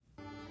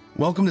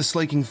Welcome to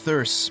Slaking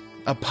Thirsts,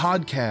 a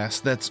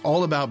podcast that's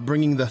all about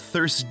bringing the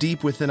thirst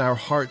deep within our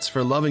hearts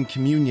for love and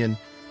communion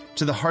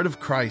to the heart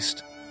of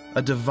Christ,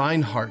 a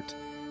divine heart,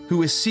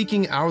 who is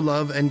seeking our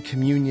love and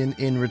communion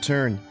in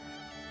return.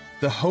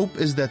 The hope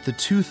is that the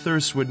two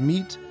thirsts would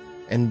meet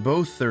and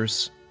both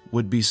thirsts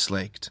would be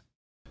slaked.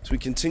 So we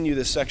continue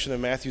this section of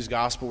Matthew's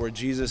Gospel where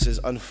Jesus is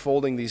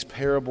unfolding these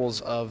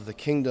parables of the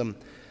kingdom.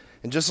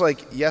 And just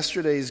like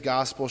yesterday's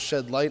Gospel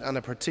shed light on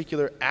a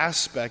particular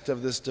aspect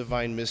of this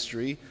divine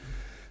mystery,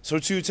 so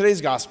too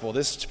today's Gospel,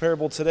 this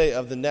parable today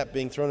of the net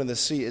being thrown in the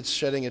sea, it's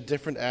shedding a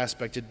different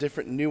aspect, a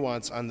different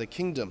nuance on the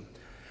kingdom.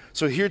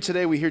 So here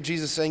today we hear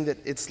Jesus saying that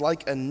it's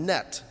like a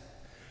net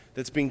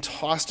that's being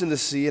tossed in the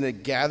sea and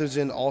it gathers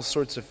in all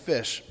sorts of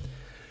fish.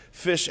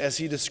 Fish, as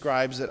he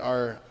describes, that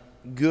are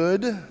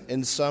good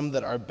and some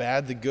that are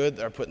bad. The good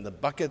are put in the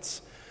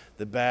buckets,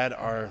 the bad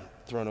are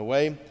thrown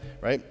away,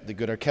 right? The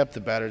good are kept, the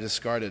bad are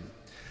discarded.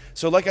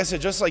 So like I said,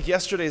 just like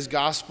yesterday's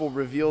Gospel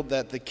revealed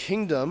that the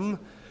kingdom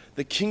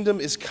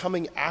is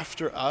coming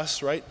after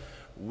us, right?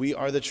 We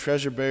are the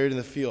treasure buried in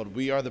the field.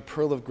 We are the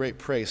pearl of great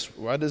price.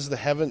 What is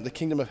the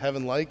kingdom of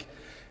heaven like?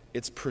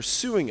 It's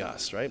pursuing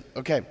us, right?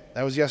 Okay,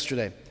 that was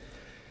yesterday.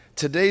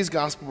 Today's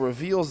Gospel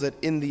reveals that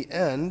in the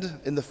end,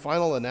 in the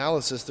final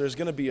analysis, there's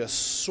going to be a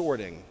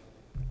sorting.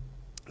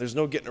 There's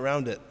no getting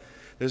around it.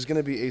 There's going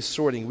to be a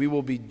sorting. We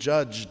will be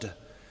judged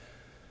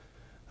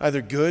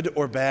either good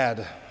or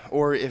bad.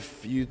 Or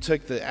if you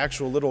took the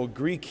actual little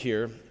Greek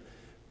here,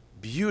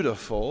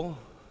 beautiful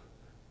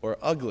or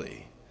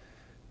ugly.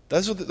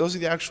 Those are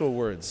the actual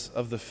words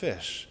of the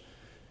fish.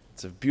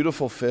 It's a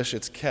beautiful fish,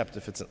 it's kept.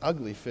 If it's an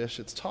ugly fish,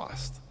 it's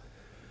tossed.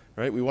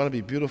 Right? We want to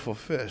be beautiful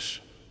fish.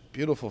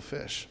 Beautiful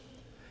fish.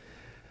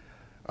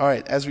 All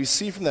right, as we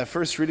see from that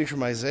first reading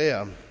from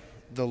Isaiah,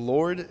 the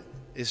Lord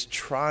is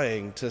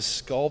trying to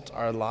sculpt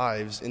our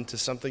lives into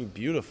something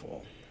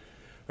beautiful.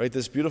 Right?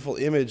 This beautiful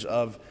image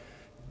of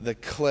the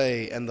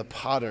clay and the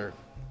potter,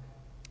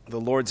 the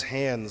Lord's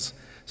hands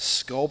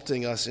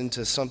sculpting us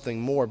into something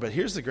more. But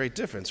here's the great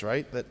difference,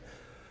 right? That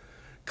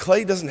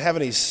clay doesn't have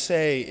any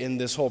say in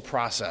this whole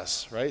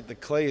process, right? The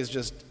clay is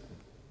just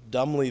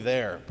dumbly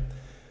there.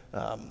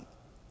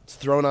 It's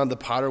thrown on the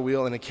potter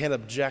wheel and it can't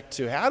object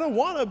to, hey, I don't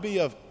want to be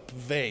a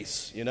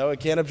vase, it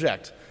can't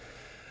object.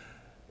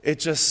 It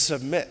just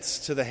submits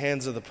to the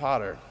hands of the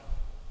potter.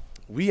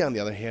 We, on the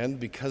other hand,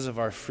 because of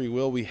our free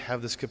will, we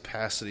have this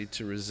capacity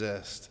to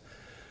resist.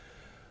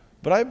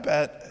 But I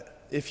bet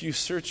if you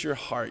search your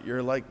heart,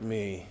 you're like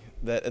me,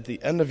 that at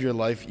the end of your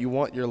life, you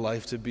want your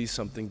life to be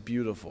something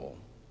beautiful.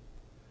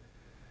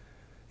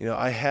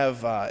 I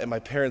have, at my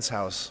parents'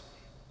 house,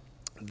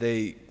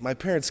 my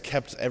parents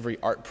kept every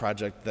art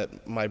project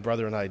that my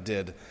brother and I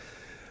did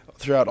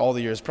throughout all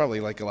the years, probably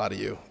like a lot of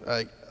you.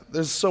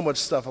 There's so much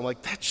stuff, I'm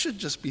like, that should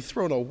just be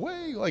thrown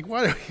away. Like,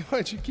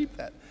 why'd you keep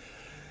that?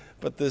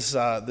 But this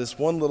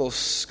one little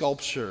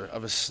sculpture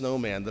of a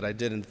snowman that I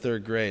did in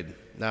third grade.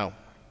 Now,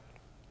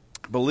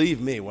 believe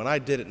me, when I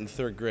did it in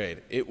third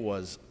grade, it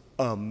was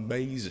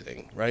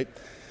amazing, right?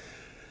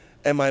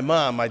 And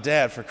my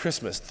dad, for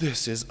Christmas,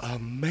 this is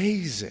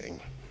amazing.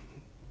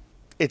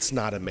 It's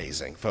not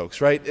amazing,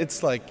 folks, right?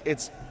 It's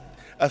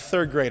a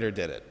third grader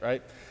did it,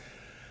 right?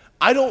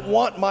 I don't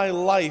want my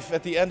life,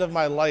 at the end of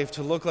my life,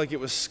 to look like it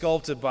was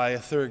sculpted by a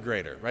third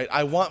grader, right?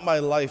 I want my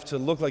life to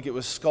look like it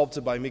was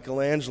sculpted by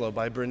Michelangelo,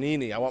 by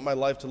Bernini. I want my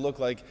life to look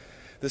like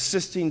the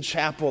Sistine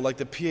Chapel, like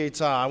the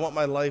Pietà. I want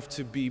my life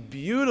to be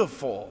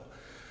beautiful.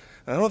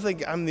 And I don't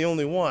think I'm the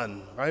only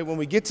one, right? When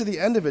we get to the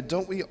end of it,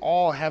 don't we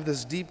all have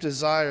this deep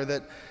desire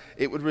that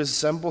it would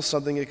resemble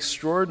something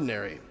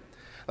extraordinary?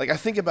 Like I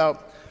think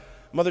about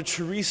Mother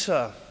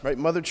Teresa, right?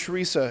 Mother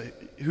Teresa,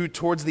 who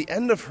towards the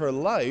end of her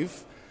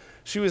life,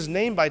 she was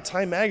named by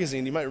Time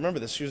Magazine, you might remember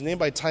this, she was named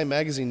by Time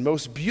Magazine,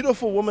 Most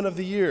Beautiful Woman of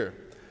the Year.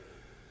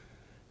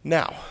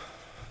 Now,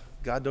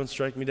 God don't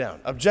strike me down.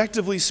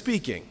 Objectively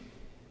speaking,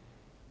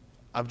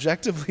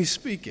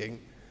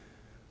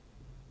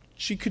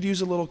 she could use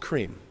a little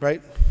cream,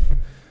 right?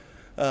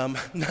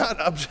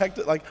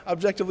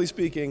 Objectively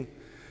speaking,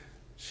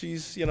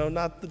 she's,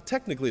 not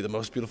technically the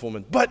most beautiful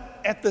woman,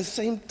 but at the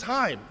same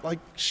time,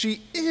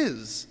 she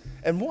is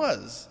and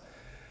was.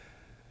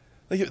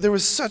 There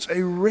was such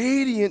a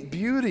radiant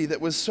beauty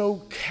that was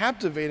so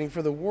captivating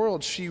for the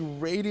world. She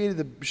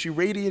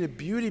radiated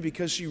beauty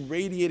because she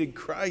radiated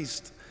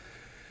Christ.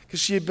 Because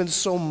she had been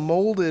so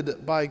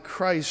molded by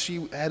Christ,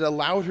 she had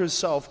allowed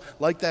herself,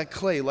 like that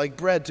clay, like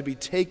bread, to be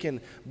taken,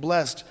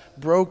 blessed,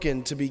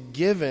 broken, to be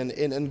given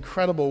in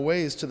incredible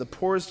ways to the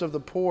poorest of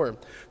the poor,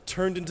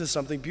 turned into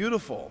something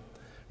beautiful,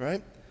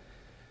 right?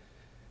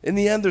 In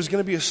the end, there's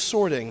going to be a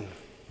sorting.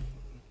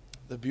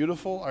 The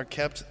beautiful are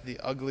kept, the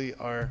ugly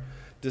are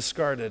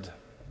discarded.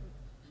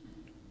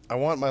 I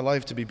want my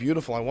life to be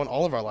beautiful. I want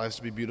all of our lives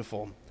to be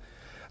beautiful.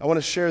 I want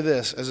to share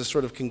this as a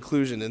sort of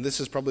conclusion, and this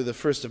is probably the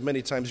first of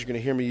many times you're going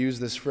to hear me use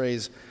this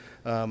phrase.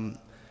 I want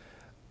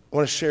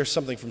to share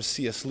something from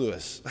C.S.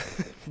 Lewis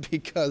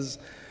because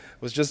I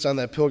was just on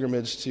that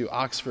pilgrimage to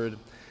Oxford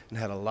and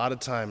had a lot of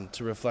time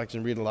to reflect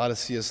and read a lot of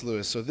C.S.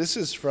 Lewis. So this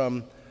is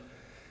from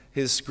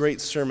his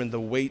great sermon,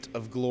 The Weight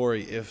of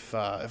Glory. If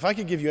I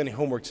could give you any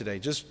homework today,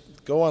 just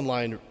go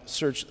online,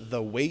 search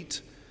The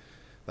Weight,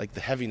 like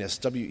the heaviness,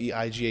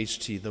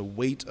 W-E-I-G-H-T, The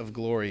Weight of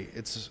Glory.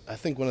 It's, I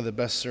think, one of the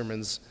best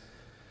sermons.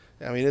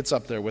 I mean, it's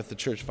up there with the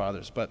church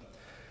fathers. But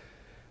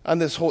on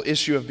this whole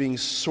issue of being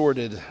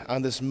sorted,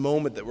 on this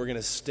moment that we're going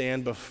to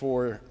stand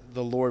before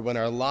the Lord when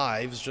our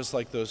lives, just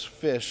like those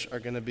fish, are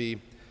going to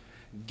be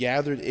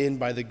gathered in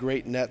by the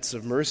great nets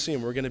of mercy,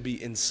 and we're going to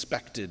be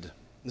inspected.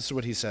 This is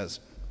what he says.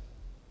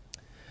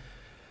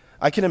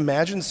 I can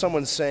imagine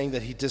someone saying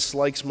that he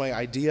dislikes my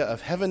idea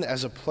of heaven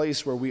as a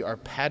place where we are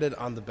patted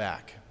on the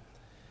back.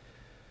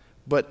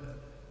 But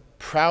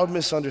proud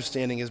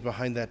misunderstanding is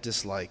behind that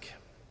dislike.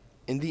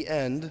 In the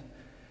end,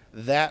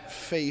 that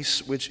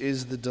face which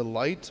is the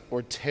delight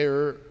or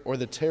terror or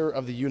the terror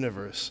of the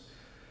universe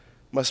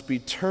must be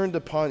turned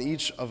upon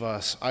each of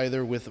us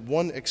either with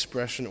one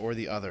expression or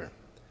the other,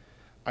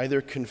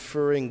 either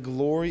conferring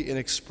glory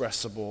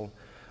inexpressible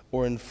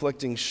or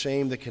inflicting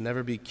shame that can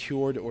never be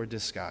cured or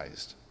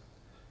disguised.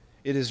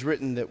 It is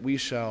written that we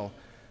shall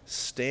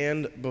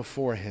stand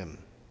before him,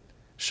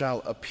 shall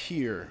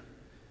appear,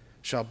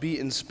 shall be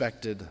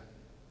inspected.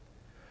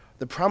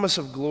 The promise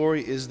of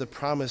glory is the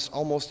promise,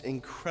 almost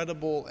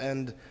incredible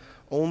and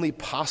only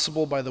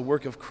possible by the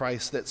work of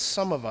Christ, that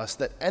some of us,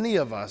 that any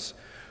of us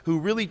who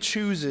really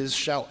chooses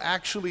shall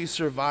actually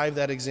survive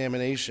that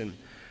examination,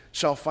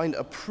 shall find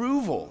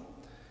approval,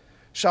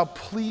 shall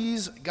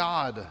please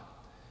God.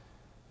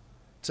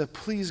 To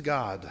please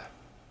God,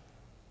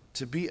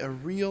 to be a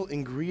real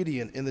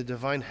ingredient in the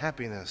divine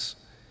happiness,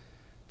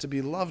 to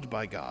be loved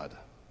by God,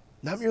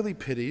 not merely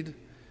pitied,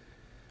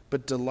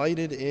 but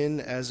delighted in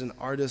as an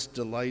artist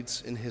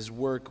delights in his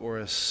work, or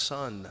a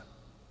son.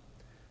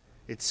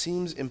 It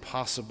seems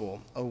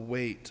impossible, a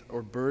weight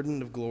or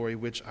burden of glory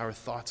which our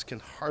thoughts can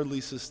hardly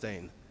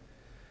sustain,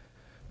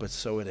 but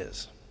so it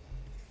is.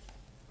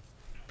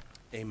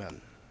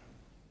 Amen.